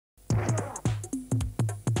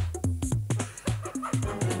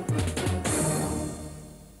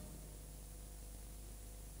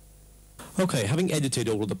Okay, having edited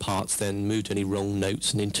all of the parts, then moved any wrong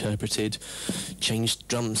notes and interpreted, changed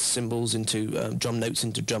drum cymbals into drum notes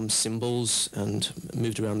into drum cymbals, and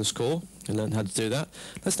moved around the score and learned how to do that.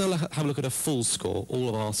 Let's now have a look at a full score, all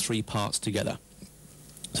of our three parts together.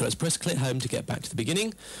 So let's press click home to get back to the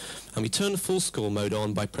beginning, and we turn the full score mode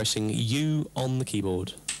on by pressing U on the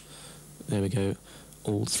keyboard. There we go,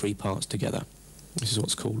 all three parts together. This is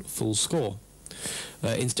what's called full score.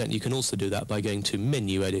 Incidentally, you can also do that by going to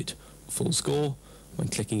Menu Edit, Full Score,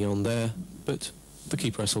 and clicking on there, but the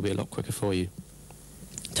key press will be a lot quicker for you.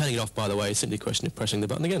 Turning it off, by the way, is simply a question of pressing the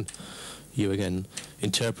button again. U again.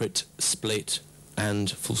 Interpret, Split,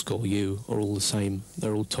 and Full Score U are all the same.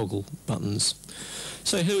 They're all toggle buttons.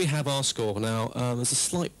 So here we have our score. Now, there's a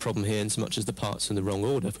slight problem here in so much as the parts are in the wrong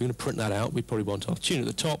order. If we're going to print that out, we probably want our tune at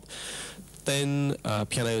the top, then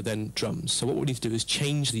piano, then drums. So what we need to do is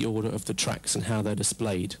change the order of the tracks and how they're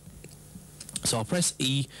displayed. So I'll press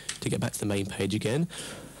E to get back to the main page again,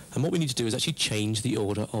 and what we need to do is actually change the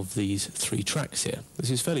order of these three tracks here.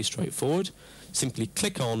 This is fairly straightforward. Simply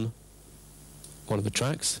click on one of the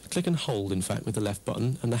tracks, click and hold in fact with the left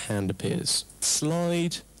button, and the hand appears.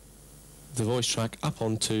 Slide the voice track up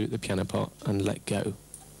onto the piano part and let go.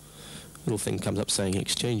 Little thing comes up saying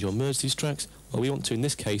exchange or merge these tracks. Well, we want to, in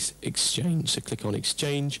this case, exchange. So click on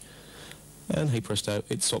exchange, and hey presto,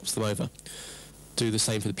 it swaps them over. Do the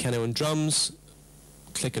same for the piano and drums.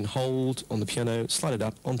 Click and hold on the piano, slide it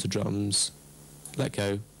up onto drums, let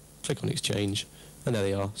go, click on exchange, and there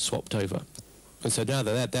they are, swapped over. And so now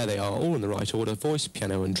there they are, all in the right order, voice,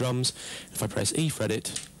 piano and drums. If I press E for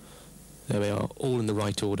edit, there they are, all in the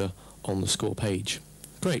right order on the score page.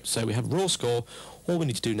 Great, so we have raw score. All we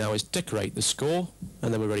need to do now is decorate the score,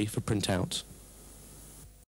 and then we're ready for print out.